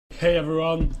Hey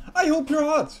everyone, I hope you're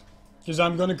hot, because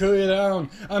I'm gonna cool you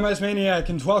down. I'm Icemaniak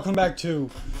and welcome back to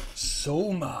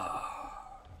SOMA.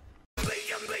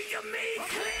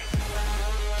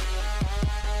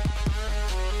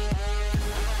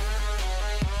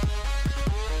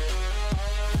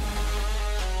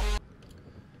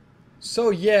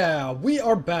 So yeah, we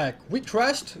are back. We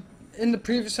crashed in the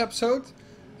previous episode.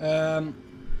 I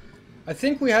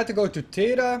think we had to go to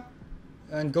Theta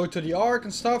and go to the Ark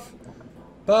and stuff,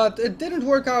 but it didn't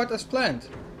work out as planned.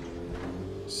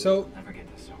 So, Never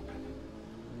get this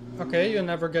open. okay, you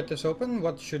never get this open.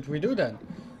 What should we do then?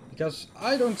 Because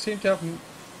I don't seem to have...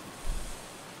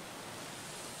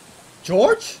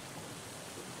 George?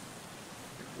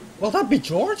 Will that be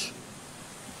George?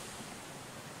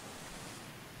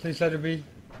 Please let it be.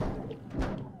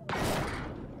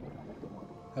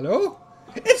 Hello?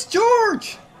 It's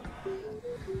George!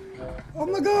 Oh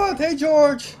my god, hey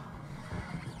George!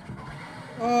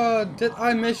 Oh, did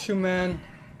I miss you, man?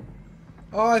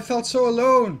 Oh, I felt so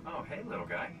alone. Oh, hey, little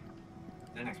guy.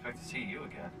 Didn't expect to see you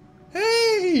again.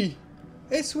 Hey!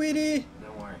 Hey, sweetie!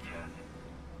 Don't worry, kid.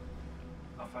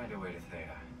 I'll find a way to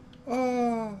Theta.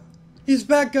 Oh, he's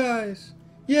back, guys!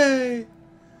 Yay!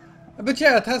 But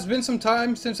yeah, it has been some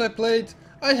time since I played.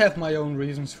 I have my own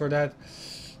reasons for that.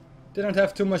 Didn't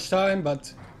have too much time,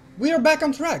 but we are back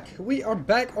on track. We are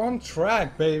back on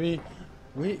track, baby.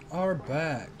 We are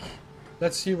back.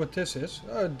 Let's see what this is.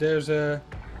 There's a...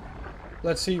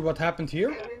 Let's see what happened here.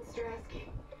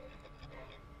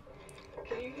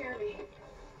 Can you hear me?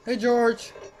 Hey,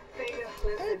 George. Theta,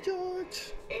 Hey, listen.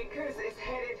 George. Acres is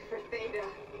headed for Theta.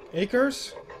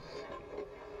 Acres?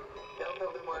 Delta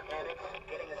Lunar Organics,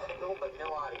 getting a signal but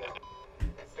no audio.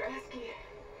 Strasky,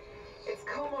 it's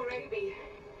Como Raby.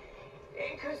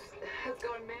 Acres has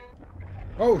gone mad.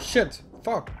 Oh, shit.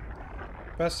 Fuck.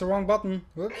 Pressed the wrong button.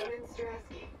 Whoops. Come in,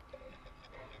 Strasky.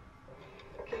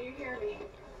 Can you hear me?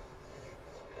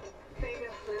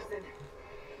 Theta, listen.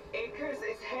 Acres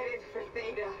is headed for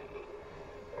Theta.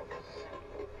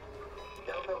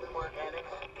 Delta Lunar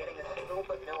Organics, getting a signal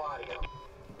but no audio.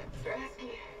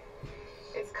 Strasky,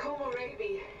 it's Como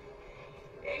Raby.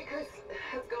 Acres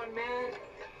has gone mad.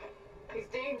 He's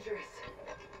dangerous.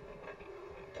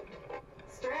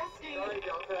 Strasky! Sorry,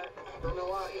 Delta, still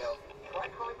no audio. Try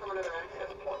calling from another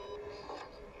access point.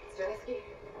 Strasky,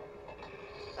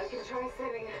 I can try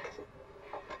sending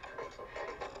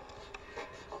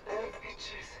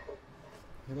pictures.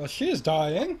 Well, she is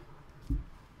dying.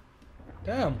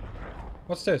 Damn.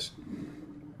 What's this?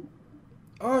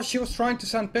 Oh, she was trying to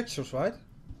send pictures, right?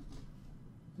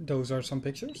 Those are some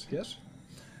pictures, yes.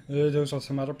 Those are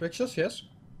some other pictures, yes.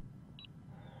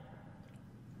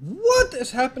 What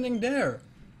is happening there?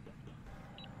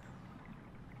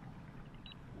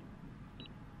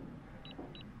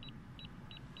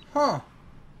 Huh.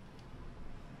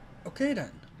 Okay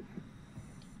then.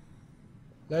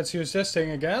 Let's use this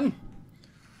thing again.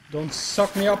 Don't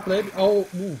suck me up, baby. Oh,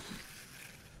 ooh.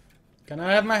 Can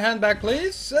I have my hand back,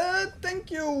 please?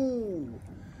 Thank you.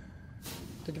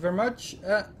 Thank you very much.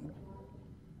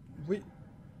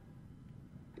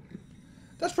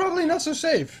 That's probably not so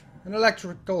safe. An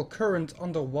electrical current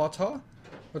underwater.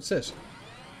 What's this?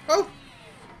 Oh!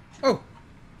 Oh!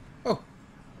 Oh!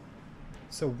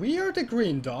 So we are the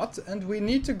green dot and we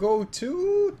need to go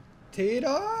to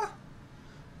Theta,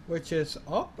 which is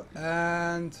up,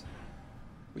 and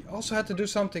we also had to do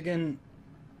something in...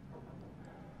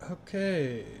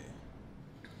 Okay.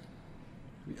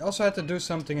 We also had to do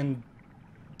something in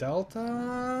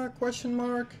Delta, question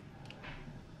mark?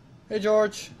 Hey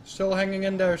George, still hanging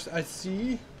in there, I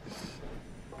see.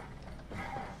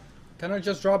 Can I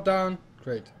just drop down?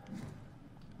 Great.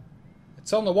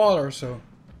 It's on the water, so...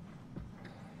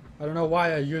 I don't know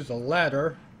why I used a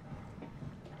ladder.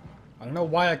 I don't know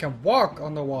why I can walk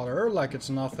on the water like it's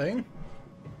nothing.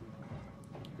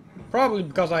 Probably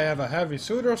because I have a heavy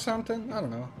suit or something. I don't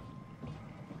know.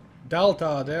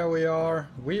 Delta, there we are.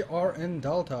 We are in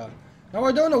Delta. Now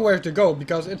I don't know where to go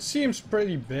because it seems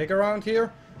pretty big around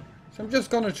here. So I'm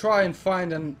just gonna try and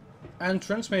find an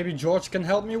entrance. Maybe George can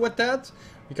help me with that.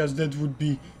 Because that would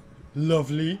be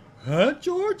lovely. Huh,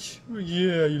 George?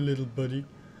 Yeah, you little buddy.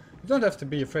 You don't have to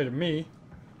be afraid of me.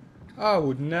 I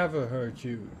would never hurt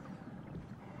you.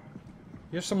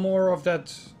 Here's some more of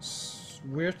that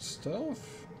weird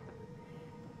stuff.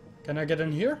 Can I get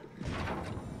in here?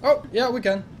 Oh, yeah, we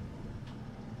can.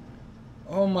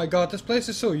 Oh my god, this place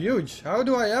is so huge. How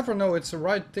do I ever know it's the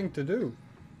right thing to do?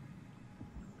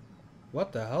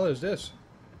 What the hell is this?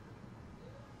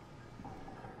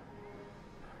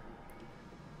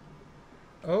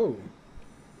 Oh.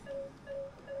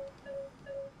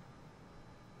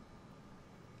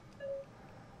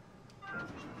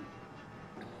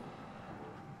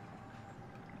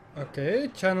 Okay,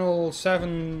 channel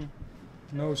 7,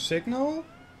 no signal.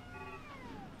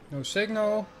 No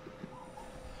signal.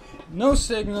 No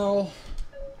signal.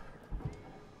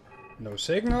 No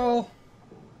signal.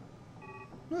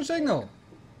 No signal.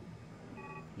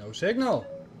 No signal.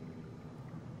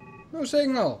 No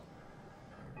signal.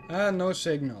 And no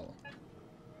signal.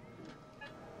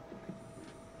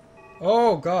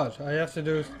 Oh god, I have to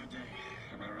do...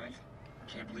 Am I right?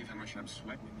 Can't believe how much I'm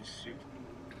sweating in this suit.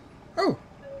 Oh!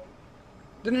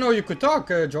 Didn't know you could talk,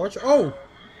 George. Oh!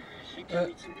 I think I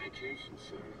need some vacation,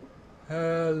 sir.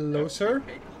 Hello, sir.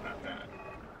 Acres about that.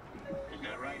 Isn't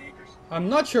that right, Acres? I'm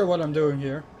not sure what I'm doing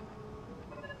here.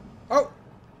 Oh!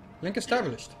 Link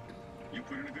established. You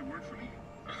put in a good word for me.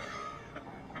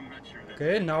 I'm not sure that...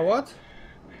 Okay, now what?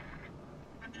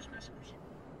 I'm just messing with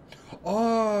you.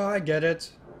 Oh, I get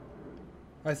it.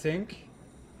 I think.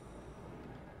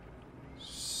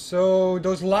 So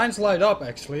those lines light up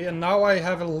actually, and now I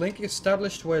have a link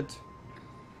established with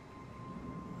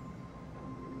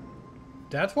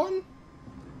that one?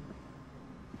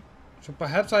 So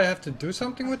perhaps I have to do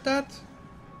something with that?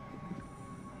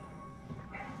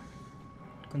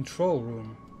 Control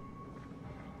room.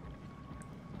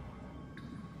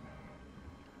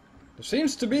 There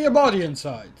seems to be a body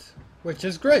inside, which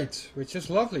is great, which is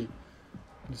lovely.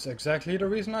 That's exactly the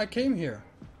reason I came here.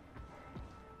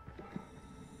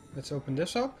 Let's open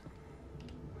this up.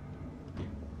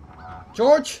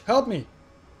 George, help me!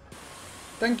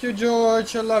 Thank you,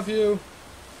 George, I love you.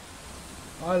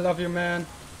 I love you, man.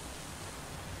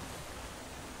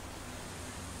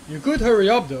 You could hurry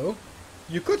up, though.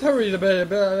 You could hurry the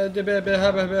Good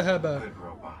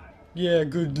robot. Yeah,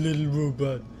 good little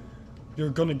robot.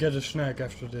 You're gonna get a snack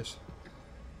after this.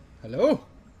 Hello?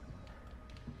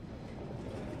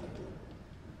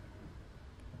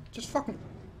 Just fucking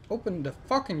open the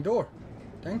fucking door.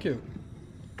 Thank you.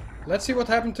 Let's see what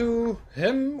happened to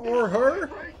him or her.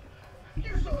 Right?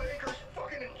 You saw Acres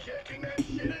fucking injecting that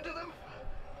shit into them?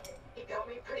 He got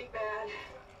me pretty bad.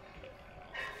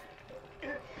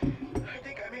 I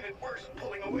think I made it worse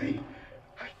pulling away.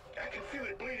 I can feel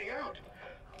it bleeding out.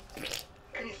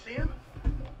 Can you see him?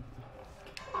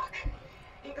 Fuck.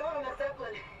 He got on the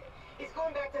Zeppelin. He's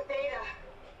going back to Theta.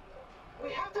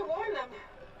 We have to warn them.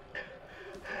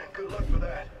 Good luck for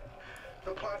that.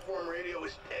 The platform radio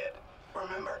is dead.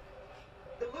 Remember?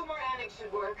 The Icemaniak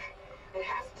should work. It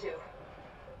has to.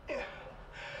 Yeah.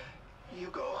 You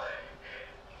go.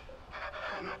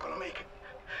 I'm not gonna make it.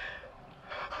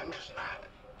 I'm just not.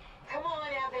 Come on,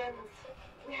 Evans.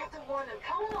 We have to warn them.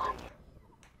 Come on.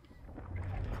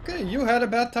 Okay, you had a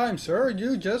bad time, sir.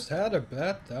 You just had a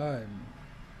bad time.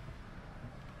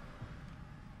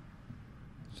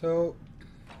 So...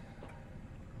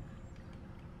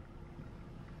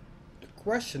 the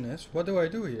question is, what do I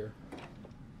do here?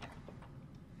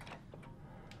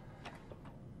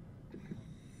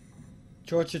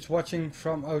 George is watching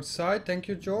from outside. Thank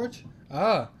you, George.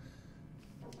 Ah.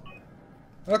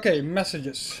 Okay,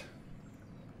 messages.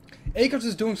 Akers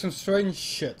is doing some strange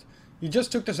shit. He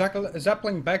just took the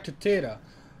Zeppelin back to Theta.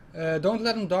 Don't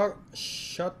let him dog...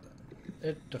 Shut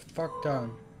it the fuck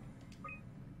down.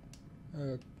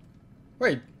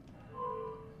 Wait.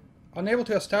 Unable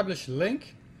to establish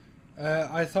link?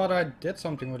 I thought I did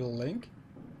something with a link.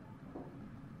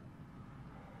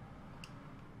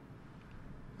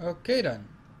 Okay then.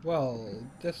 Well,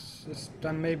 this is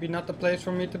then maybe not the place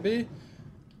for me to be.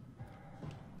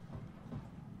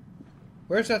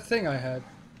 Where's that thing I had?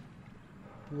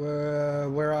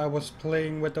 Where I was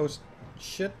playing with those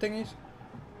shit thingies?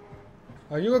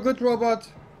 Are you a good robot?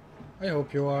 I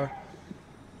hope you are.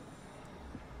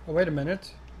 Oh, wait a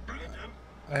minute. Brennan,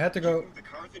 I had to go the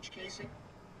Carthage casing?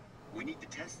 We need to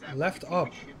test that left before up.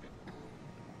 we ship it.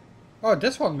 Oh,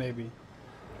 this one maybe.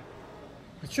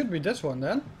 It should be this one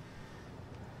then.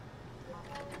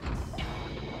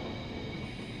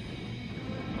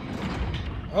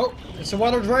 Oh, is the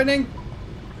water draining?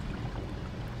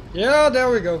 Yeah, there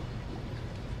we go.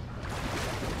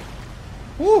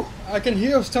 Whew, I can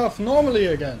hear stuff normally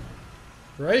again.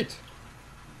 Great.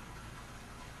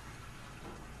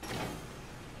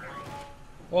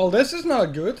 Well, this is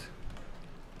not good.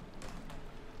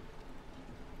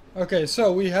 Okay,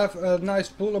 so we have a nice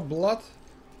pool of blood.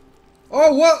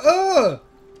 Oh, what?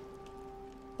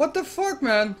 What the fuck,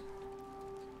 man?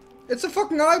 It's a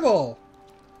fucking eyeball.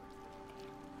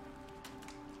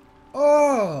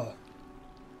 Oh.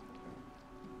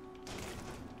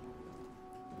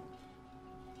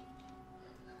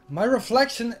 My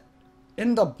reflection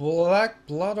in the black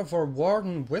blood of our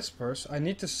warden whispers. I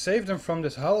need to save them from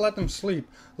this hell. Let them sleep.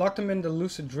 Lock them in the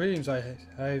lucid dreams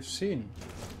I've seen.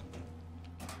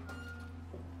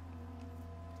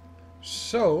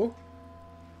 So...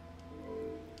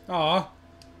 I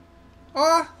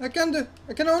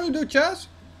can only do chess?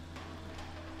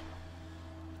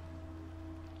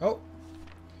 Oh.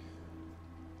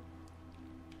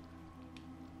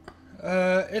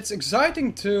 It's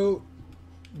exciting to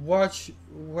watch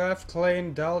Wef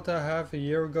claim Delta half a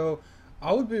year ago.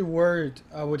 I would be worried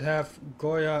I would have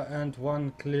Goya and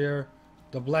one clear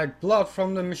the black blood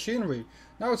from the machinery.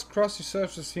 Now its crusty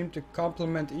surfaces seem to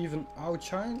complement even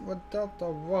outshine what Delta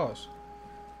was.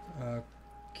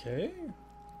 Okay.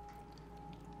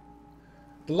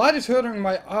 The light is hurting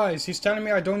my eyes. He's telling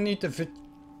me I don't need the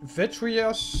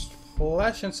vitreous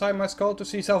flash inside my skull to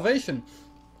see salvation.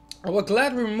 I will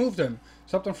gladly remove them.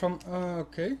 Something from...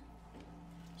 okay.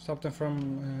 Something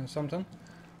from... something.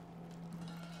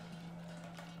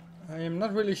 I am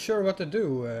not really sure what to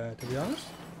do, to be honest.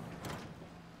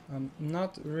 I'm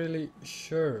not really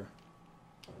sure.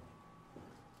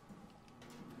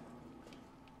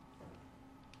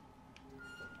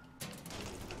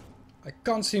 I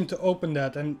can't seem to open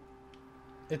that, and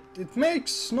it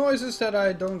makes noises that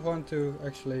I don't want to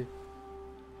actually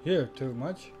hear too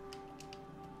much.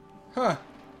 Huh.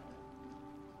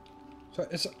 So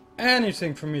is there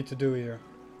anything for me to do here?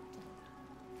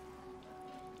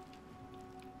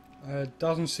 It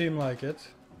doesn't seem like it.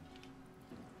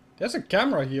 There's a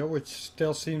camera here which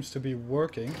still seems to be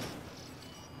working.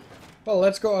 Well,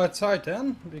 let's go outside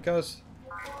then, because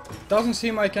it doesn't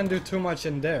seem I can do too much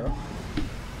in there.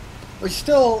 Which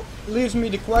still leaves me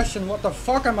the question, what the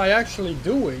fuck am I actually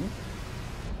doing?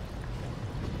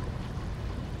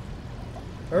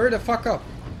 Hurry the fuck up.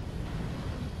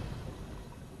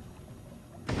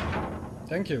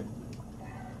 Thank you.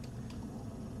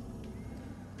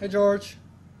 Hey George,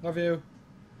 love you.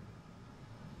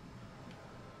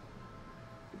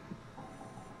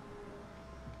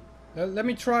 Let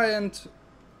me try and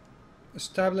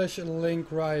establish a link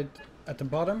right at the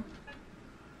bottom.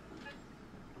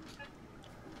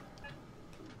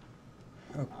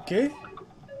 Okay.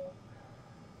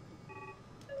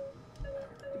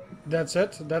 That's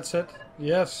it, that's it.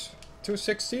 Yes.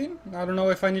 216? I don't know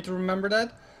if I need to remember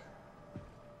that.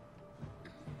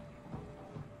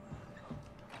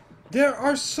 There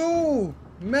are so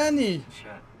many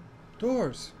Shut.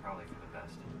 doors. Probably for the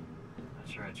best. Not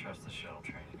sure I trust the shuttle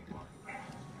train anymore.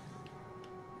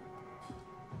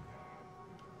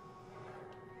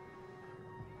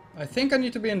 I think I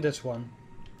need to be in this one.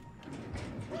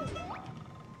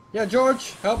 Yeah,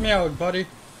 George, help me out, buddy.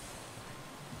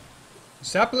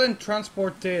 Zeppelin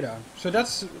transport Theta. So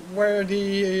that's where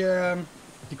the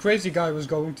crazy guy was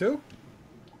going to.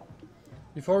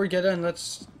 Before we get in,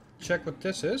 let's check what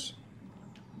this is.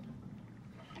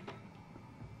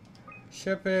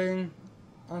 Shipping,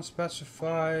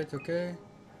 unspecified, okay.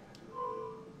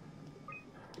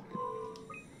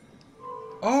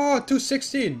 Oh,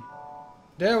 216.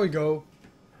 There we go.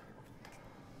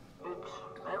 It's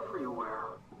everywhere.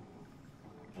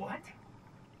 What?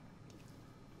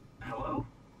 Hello?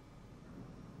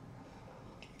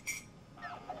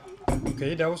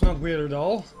 Okay, that was not weird at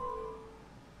all.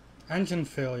 Engine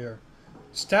failure.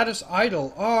 Status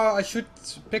idle. Oh, I should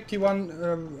pick the one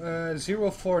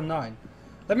 049.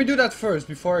 Let me do that first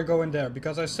before I go in there,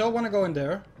 because I still want to go in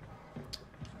there.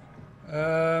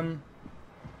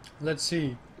 Let's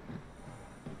see.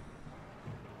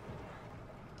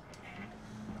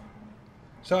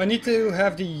 So I need to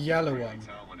have the yellow one.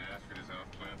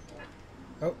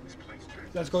 Oh,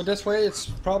 let's go this way. It's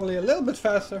probably a little bit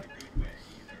faster.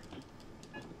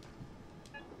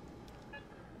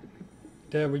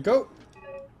 There we go.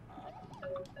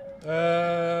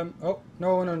 Oh,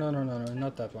 no,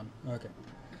 not that one. Okay.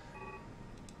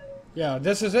 Yeah,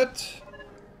 this is it.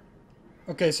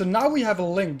 Okay, so now we have a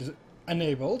link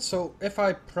enabled. So if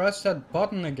I press that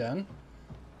button again,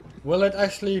 will it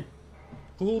actually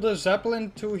pull the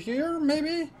Zeppelin to here,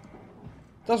 maybe?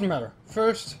 Doesn't matter.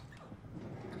 First,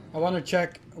 I want to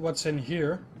check what's in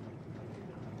here.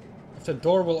 If the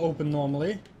door will open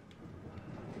normally.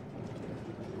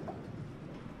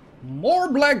 More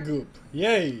black goop!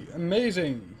 Yay!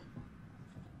 Amazing!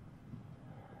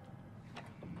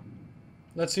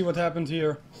 Let's see what happened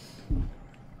here.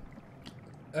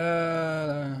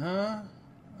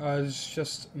 It's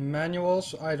just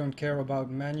manuals. I don't care about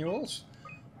manuals.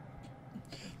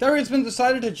 Terry, it's been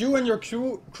decided that you and your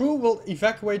crew will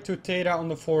evacuate to Theta on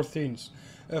the 14th.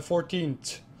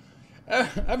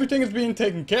 Everything is being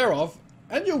taken care of,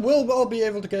 and you will all be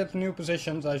able to get new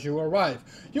positions as you arrive.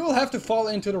 You will have to fall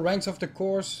into the ranks of the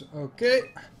course.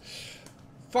 Okay.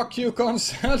 Fuck you,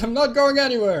 Constant. I'm not going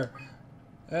anywhere.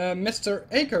 Mr.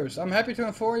 Akers, I'm happy to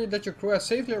inform you that your crew has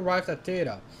safely arrived at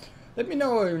Theta. Let me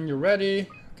know when you're ready.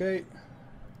 Okay.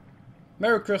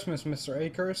 Merry Christmas, Mr.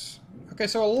 Akers. Okay,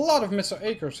 so a lot of Mr.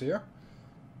 Akers here.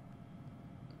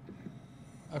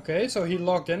 Okay, so he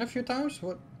logged in a few times.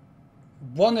 What?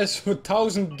 One is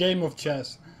 1,000 game of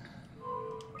chess.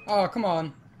 Oh, come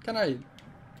on. Can I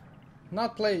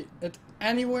not play it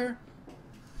anywhere?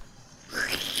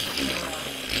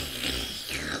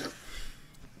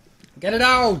 Get it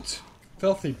out!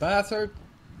 Filthy bastard.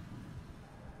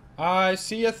 I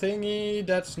see a thingy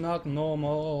that's not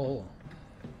normal.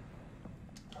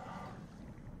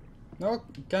 No,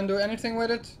 can't do anything with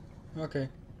it? Okay.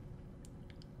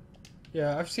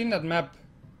 Yeah, I've seen that map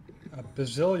a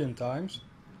bazillion times.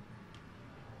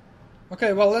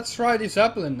 Okay, well, let's try the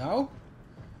Zeppelin now.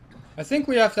 I think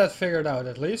we have that figured out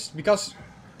at least, because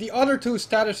the other two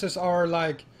statuses are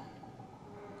like,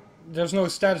 there's no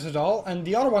status at all, and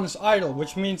the other one is idle,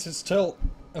 which means it's still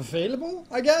available,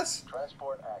 I guess?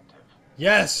 Transport active.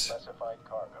 Yes! Specified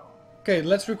cargo. Okay,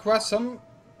 let's request some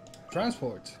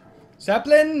transport.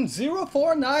 Zeppelin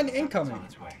 049 It's incoming. on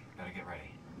its way. Better get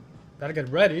ready. Better get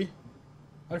ready.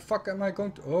 How the fuck am I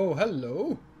going to... Oh,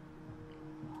 hello.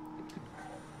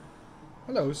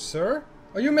 Hello, sir.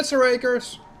 Are you Mr.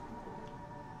 Akers?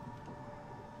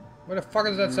 Where the fuck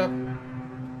is that stuff?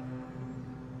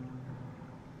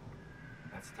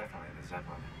 That's definitely the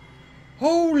Zeppelin.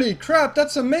 Holy crap,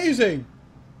 that's amazing!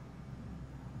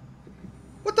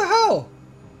 What the hell?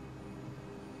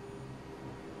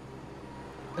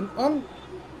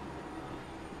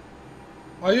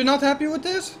 Are you not happy with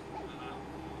this?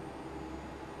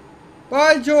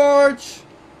 Bye, George!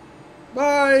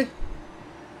 Bye!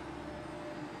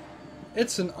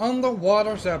 It's an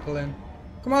underwater Zeppelin.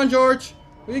 Come on, George!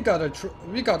 We got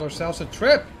ourselves a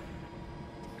trip!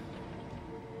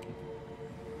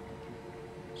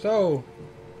 So,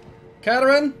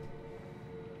 Catherine?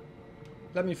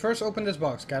 Let me first open this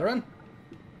box, Catherine.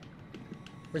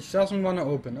 Which doesn't want to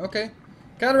open. Okay.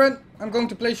 Catherine, I'm going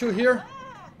to place you here.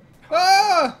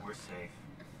 Ah! We're safe.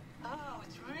 Oh,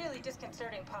 it's really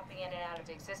disconcerting popping in and out of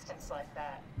existence like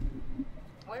that.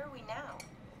 Where are we now?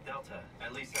 Delta.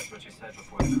 At least that's what you said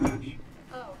before the crash.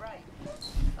 Oh, right.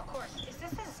 Of course. Is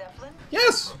this a Zeppelin?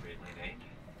 Yes! Appropriately named.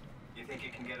 You think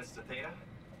it can get us to Theta?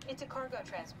 It's a cargo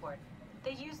transport.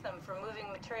 They use them for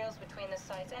moving materials between the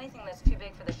sites, anything that's too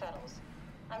big for the shuttles.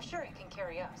 I'm sure it can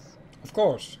carry us. Of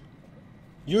course.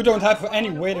 You don't have any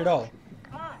weight at all.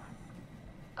 Come on.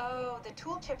 Oh, the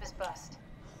tool chip is bust.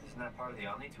 Isn't that part of the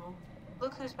Omni tool?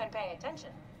 Look who's been paying attention.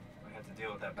 We had to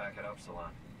deal with that back at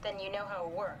Upsilon. Then you know how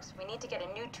it works. We need to get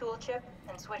a new tool chip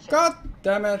and switch it. God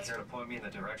damn it. Care to point me in the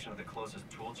direction of the closest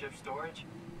tool chip storage?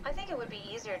 I think it would be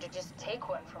easier to just take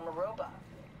one from a robot.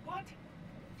 What?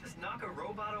 Just knock a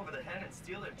robot over the head and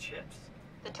steal their chips?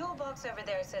 The toolbox over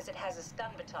there says it has a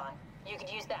stun baton. You could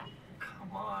use that.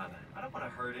 Come on. I don't want to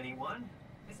hurt anyone.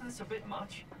 Isn't this a bit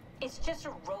much? It's just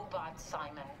a robot,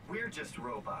 Simon. We're just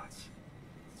robots.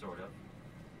 Sort of.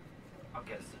 I'll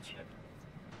get us a chip.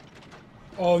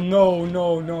 Oh no,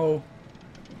 no, no.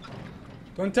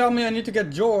 Don't tell me I need to get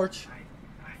George.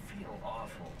 I feel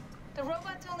awful. The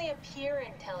robots only appear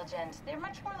intelligent. They're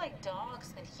much more like dogs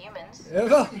than humans.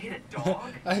 Yeah. You hit a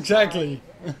dog? Exactly.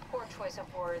 Poor choice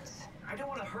of words. I don't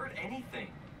want to hurt anything.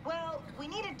 Well, we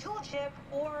need a tool chip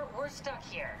or we're stuck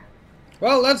here.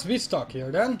 Well, let's be stuck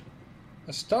here then.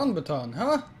 A stun baton,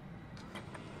 huh?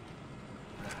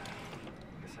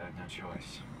 Guess I have no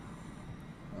choice.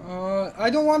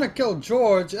 I don't want to kill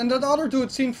George, and that other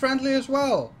dude seemed friendly as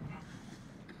well.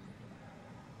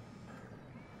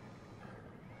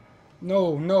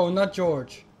 No, no, not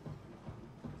George.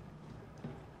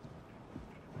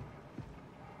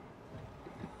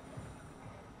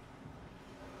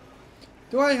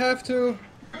 Do I have to?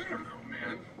 I don't know,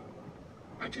 man.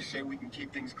 I just say we can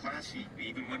keep things classy,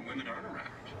 even when women aren't around.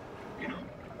 You know?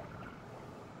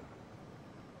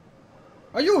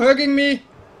 Are you hugging me?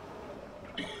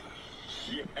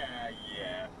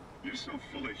 Yeah. You're so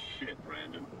full of shit,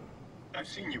 Brandon. I've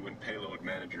seen you when payload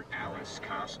manager Alice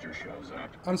Coster shows up.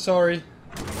 I'm sorry.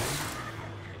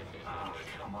 Ah,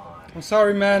 come on. I'm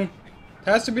sorry, man. It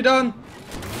has to be done.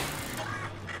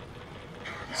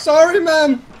 Sorry,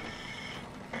 man.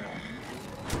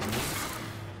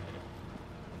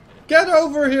 Get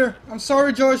over here. I'm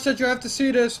sorry, George, that you have to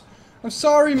see this. I'm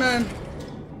sorry, man.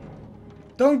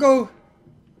 Don't go.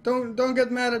 Don't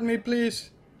get mad at me, please.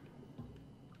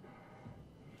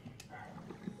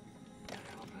 I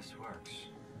hope this works.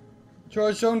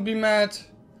 George, don't be mad.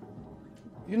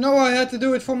 You know I had to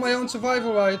do it for my own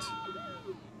survival, right?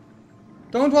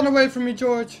 Don't run away from me,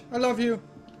 George. I love you.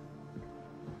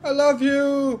 I love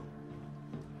you.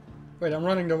 Wait, I'm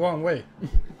running the wrong way.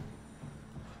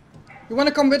 You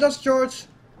wanna come with us, George?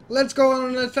 Let's go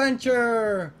on an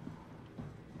adventure.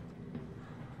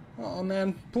 Oh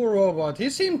man, poor robot. He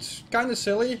seemed kind of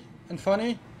silly and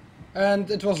funny. And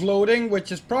it was loading,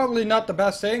 which is probably not the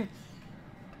best thing.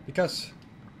 Because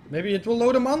maybe it will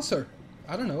load a monster.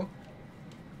 I don't know.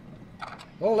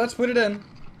 Well, let's put it in.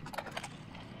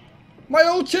 My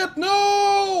old chip,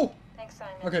 no! Thanks,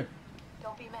 Simon. Okay.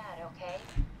 Don't be mad, okay?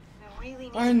 We really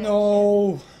need I this.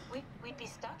 know. We'd be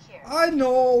stuck here. I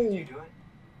know. Did you do it?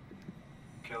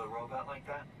 Kill a robot like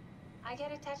that? I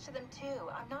get attached to them too.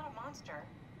 I'm not a monster.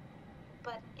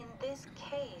 But in this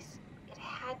case, it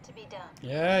had to be done.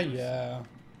 Yeah.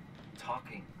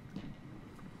 Talking.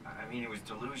 I mean, he was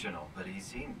delusional, but he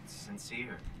seemed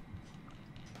sincere.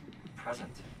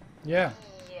 Present. Yeah.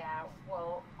 Yeah,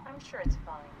 well, I'm sure it's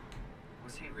fine.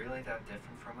 Was he really that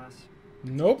different from us?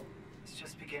 Nope. It's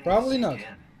just beginning Probably to not. sink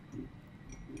in.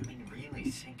 I mean,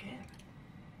 really sink in.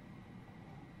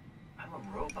 I'm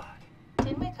a robot.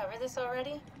 Didn't we cover this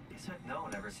already? Yes, I've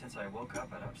known ever since I woke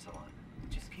up at Upsilon.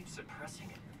 I just keep suppressing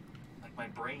it. Like my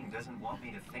brain doesn't want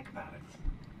me to think about it.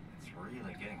 It's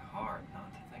really getting hard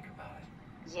not to think about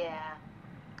it. Yeah.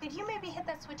 Could you maybe hit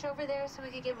that switch over there so we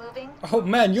could get moving? Oh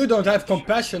man, you don't have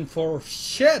compassion for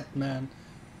shit, man.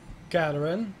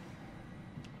 Catherine.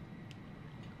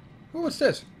 Who was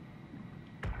this?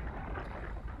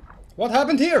 What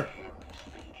happened here?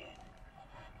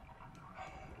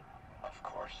 Of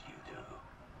course you do.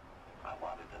 I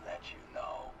wanted to let you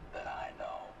know that I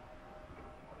know.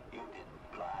 You didn't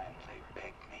blindly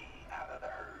pick me out of the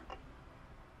herd.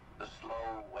 The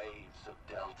slow waves of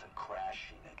Delta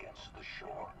crashing against the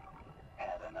shore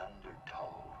had an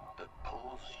undertow that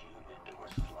pulls you into a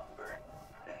slumber.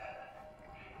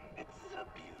 It's a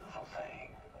beautiful thing.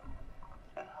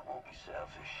 And I won't be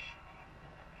selfish.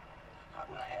 I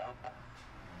will help.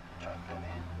 Tuck them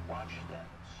in, watch them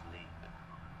sleep.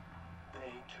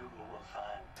 They too will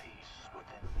find peace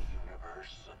within the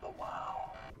universe of the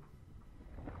WoW.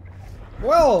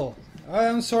 Well, I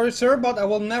am sorry, sir, but I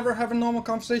will never have a normal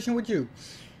conversation with you.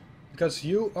 Because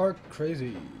you are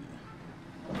crazy.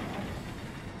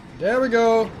 There we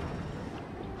go.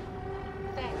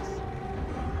 Thanks.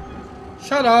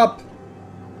 Shut up.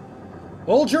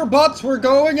 Hold your butts, we're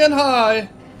going in high.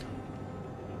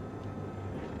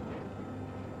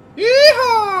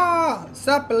 Yeehaw!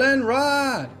 Zeppelin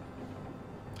ride.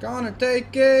 Gonna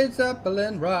take a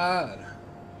Zeppelin ride.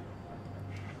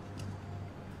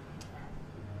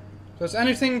 So is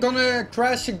anything gonna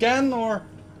crash again, or?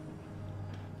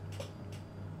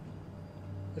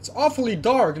 It's awfully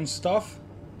dark and stuff.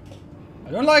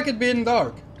 I don't like it being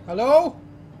dark. Hello?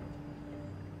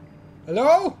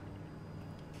 Hello?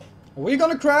 Are we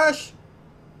gonna crash?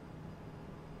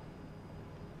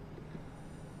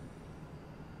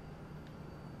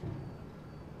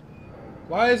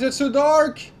 Why is it so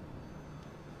dark?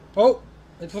 Oh,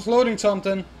 it was loading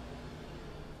something.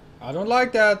 I don't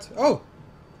like that. Oh.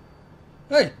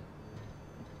 Hey.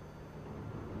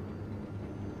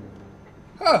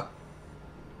 Huh.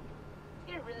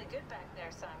 You did really good back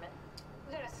there, Simon.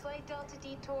 We got a slight Delta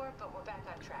detour, but we're back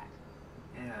on track.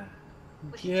 Yeah.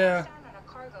 We should Yeah. touch down on a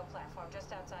cargo platform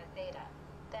just outside Theta.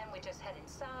 Then we just head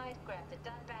inside, grab the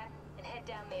Dunbat, and head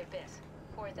down the abyss.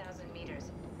 4,000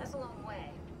 meters. That's a long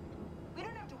way. We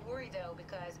don't have to worry though,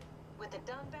 because with the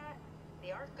Dunbat,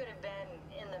 the Ark could have been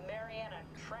in the Mariana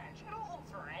Trench. It'll hold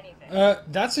for anything.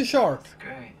 That's a shark.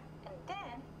 Great. And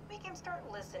then we can start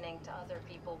listening to other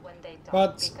people when they talk,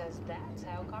 But because that's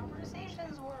how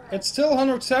conversations work. it's still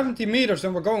 170 meters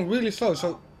and we're going really slow,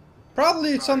 so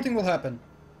probably something will happen.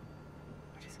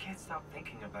 I just can't stop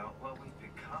thinking about what we've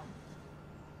become.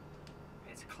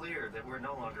 It's clear that we're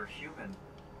no longer human.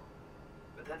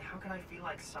 But then how can I feel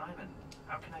like Simon?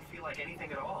 How can I feel like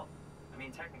anything at all? I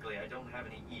mean, technically, I don't have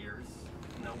any ears,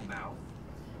 no mouth.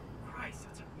 Christ,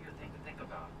 that's a weird thing to think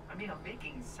about. I mean, I'm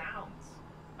making sounds.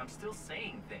 I'm still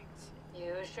saying things.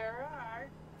 You sure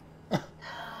are.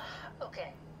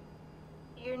 Okay.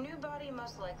 Your new body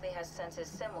most likely has senses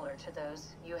similar to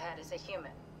those you had as a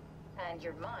human. And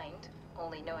your mind,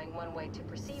 only knowing one way to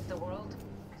perceive the world,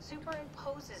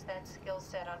 superimposes that skill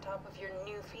set on top of your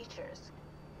new features.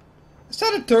 Is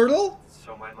that a turtle?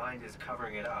 So my mind is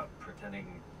covering it up,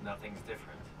 pretending nothing's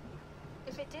different.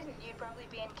 If it didn't, you'd probably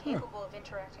be incapable of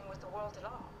interacting with the world at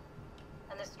all.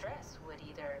 And the stress would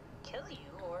either kill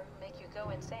you or make you go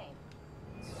insane.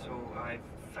 So I've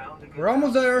found a good We're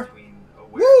almost balance there. between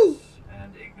Woo! awareness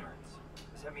and ignorance.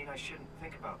 Does that mean I shouldn't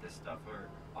think about this stuff, or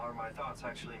are my thoughts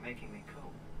actually making me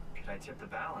cope? Could I tip the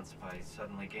balance by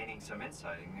suddenly gaining some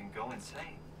insight and go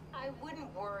insane? I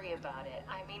wouldn't worry about it.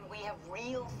 I mean, we have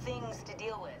real things to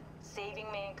deal with. Saving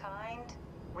mankind,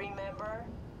 remember?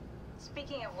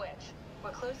 Speaking of which,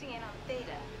 we're closing in on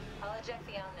Theta. I'll eject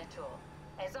the Omnitool.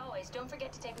 As always, don't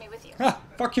forget to take me with you. Ha!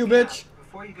 Fuck you, Yeah, bitch!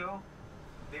 before you go,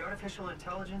 the artificial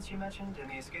intelligence you mentioned in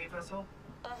the escape vessel,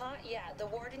 Uh-huh, yeah, the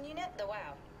Warden unit, the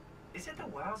WOW. is it the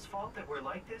WOW's fault that we're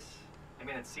like this? I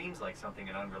mean, it seems like something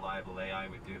an unreliable AI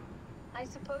would do. I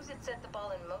suppose it set the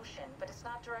ball in motion, but it's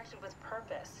not directed with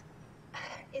purpose.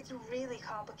 It's really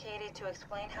complicated to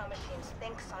explain how machines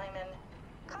think, Simon.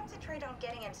 Concentrate on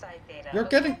getting inside Theta. You're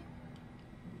okay? getting...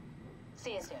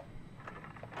 See you soon.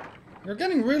 You're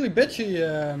getting really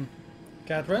bitchy,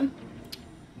 Catherine.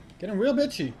 Getting real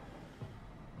bitchy.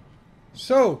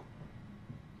 So...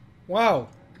 Wow.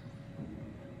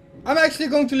 I'm actually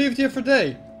going to leave it here for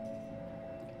today.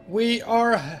 We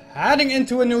are heading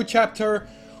into a new chapter.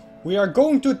 We are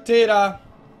going to Theta.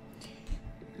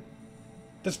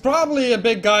 There's probably a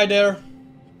big guy there.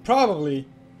 Probably.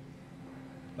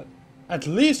 But at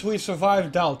least we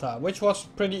survived Delta, which was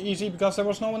pretty easy because there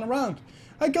was no one around.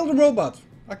 I killed a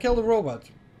robot.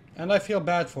 And I feel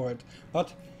bad for it.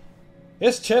 But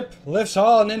his chip lives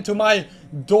on into my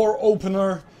door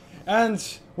opener. And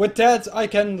with that I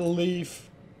can leave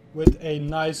with a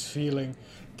nice feeling.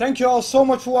 Thank you all so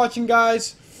much for watching,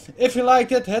 guys. If you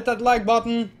liked it, hit that like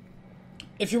button.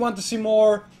 If you want to see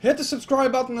more, hit the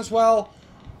subscribe button as well.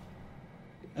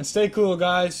 And stay cool,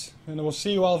 guys. And I will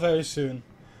see you all very soon.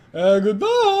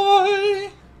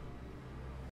 Goodbye!